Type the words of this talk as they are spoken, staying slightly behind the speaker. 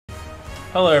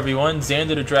Hello everyone,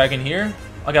 XanderTheDragon here.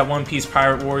 I got One Piece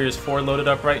Pirate Warriors 4 loaded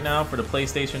up right now for the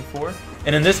PlayStation 4.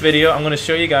 And in this video, I'm going to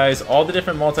show you guys all the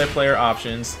different multiplayer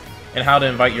options and how to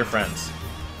invite your friends.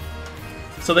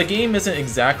 So the game isn't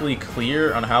exactly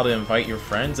clear on how to invite your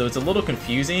friends, so it's a little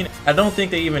confusing. I don't think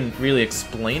they even really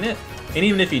explain it. And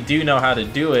even if you do know how to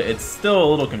do it, it's still a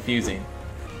little confusing.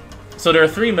 So there are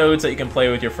 3 modes that you can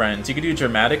play with your friends. You can do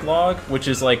Dramatic Log, which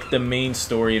is like the main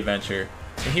story adventure.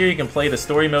 And here you can play the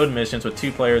story mode missions with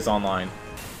 2 players online.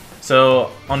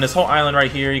 So on this whole island right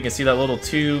here, you can see that little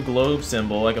 2 globe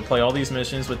symbol. I can play all these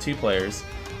missions with 2 players.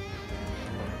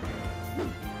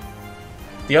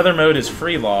 The other mode is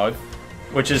Free Log,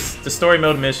 which is the story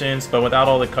mode missions, but without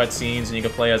all the cutscenes, and you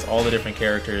can play as all the different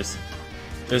characters.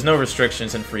 There's no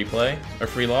restrictions in free play, or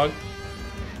Free Log.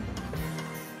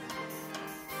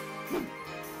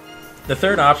 The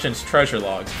third option is Treasure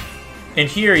Log. And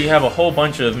here you have a whole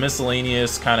bunch of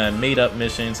miscellaneous kind of made-up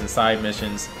missions and side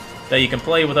missions that you can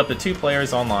play with up to 2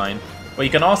 players online, but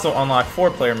you can also unlock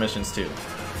 4-player missions too.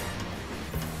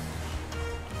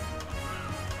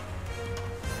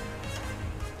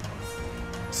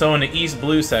 So in the East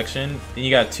Blue section, then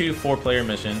you got 2 4-player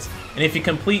missions, and if you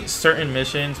complete certain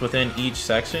missions within each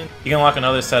section, you can unlock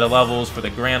another set of levels for the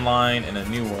Grand Line and a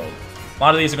New World. A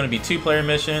lot of these are going to be 2-player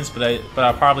missions, but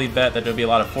I'll probably bet that there'll be a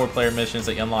lot of 4-player missions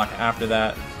that you unlock after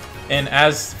that. And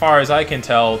as far as I can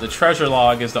tell, the Treasure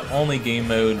Log is the only game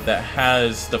mode that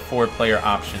has the 4-player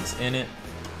options in it.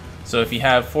 So if you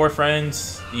have 4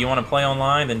 friends you want to play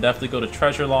online, then definitely go to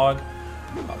Treasure Log.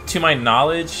 To my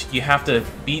knowledge, you have to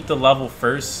beat the level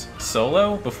first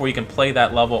solo before you can play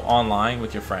that level online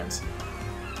with your friends.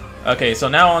 Okay, so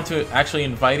now on to actually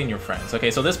inviting your friends.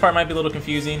 Okay, so this part might be a little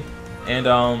confusing. And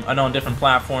I know on different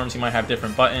platforms you might have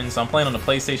different buttons. So I'm playing on the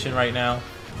PlayStation right now.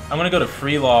 I'm going to go to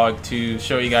Free Log to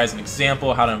show you guys an example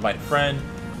of how to invite a friend.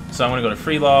 So I'm going to go to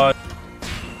Free Log,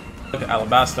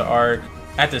 Alabasta Arc.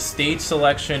 At the stage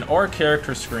selection or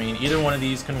character screen, either one of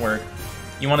these can work.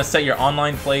 You want to set your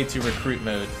online play to recruit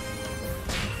mode.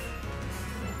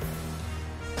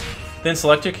 Then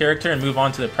select your character and move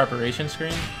on to the preparation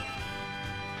screen.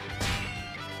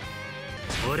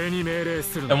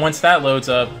 And once that loads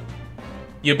up,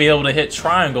 you'll be able to hit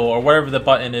triangle or whatever the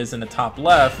button is in the top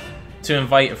left to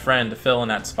invite a friend to fill in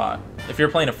that spot. If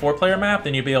you're playing a 4-player map,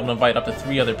 then you'll be able to invite up to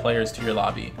 3 other players to your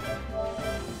lobby.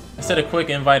 I sent a quick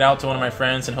invite out to one of my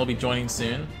friends and he'll be joining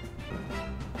soon.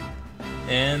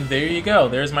 And there you go,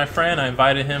 there's my friend. I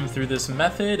invited him through this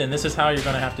method, and this is how you're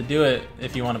going to have to do it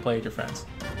if you want to play with your friends.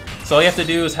 So all you have to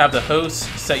do is have the host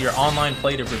set your online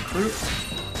play to recruit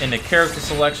in the character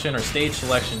selection or stage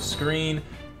selection screen.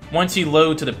 Once you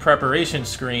load to the preparation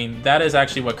screen, that is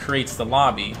actually what creates the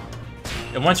lobby.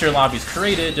 And once your lobby is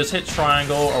created, just hit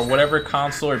triangle or whatever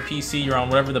console or PC you're on,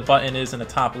 whatever the button is in the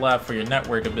top left for your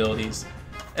network abilities.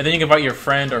 And then you can invite your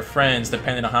friend or friends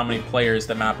depending on how many players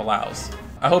the map allows.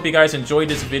 I hope you guys enjoyed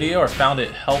this video or found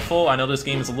it helpful. I know this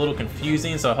game is a little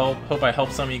confusing, so I hope I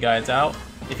helped some of you guys out.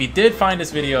 If you did find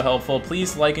this video helpful,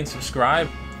 please like and subscribe.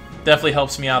 Definitely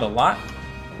helps me out a lot.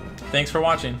 Thanks for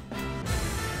watching.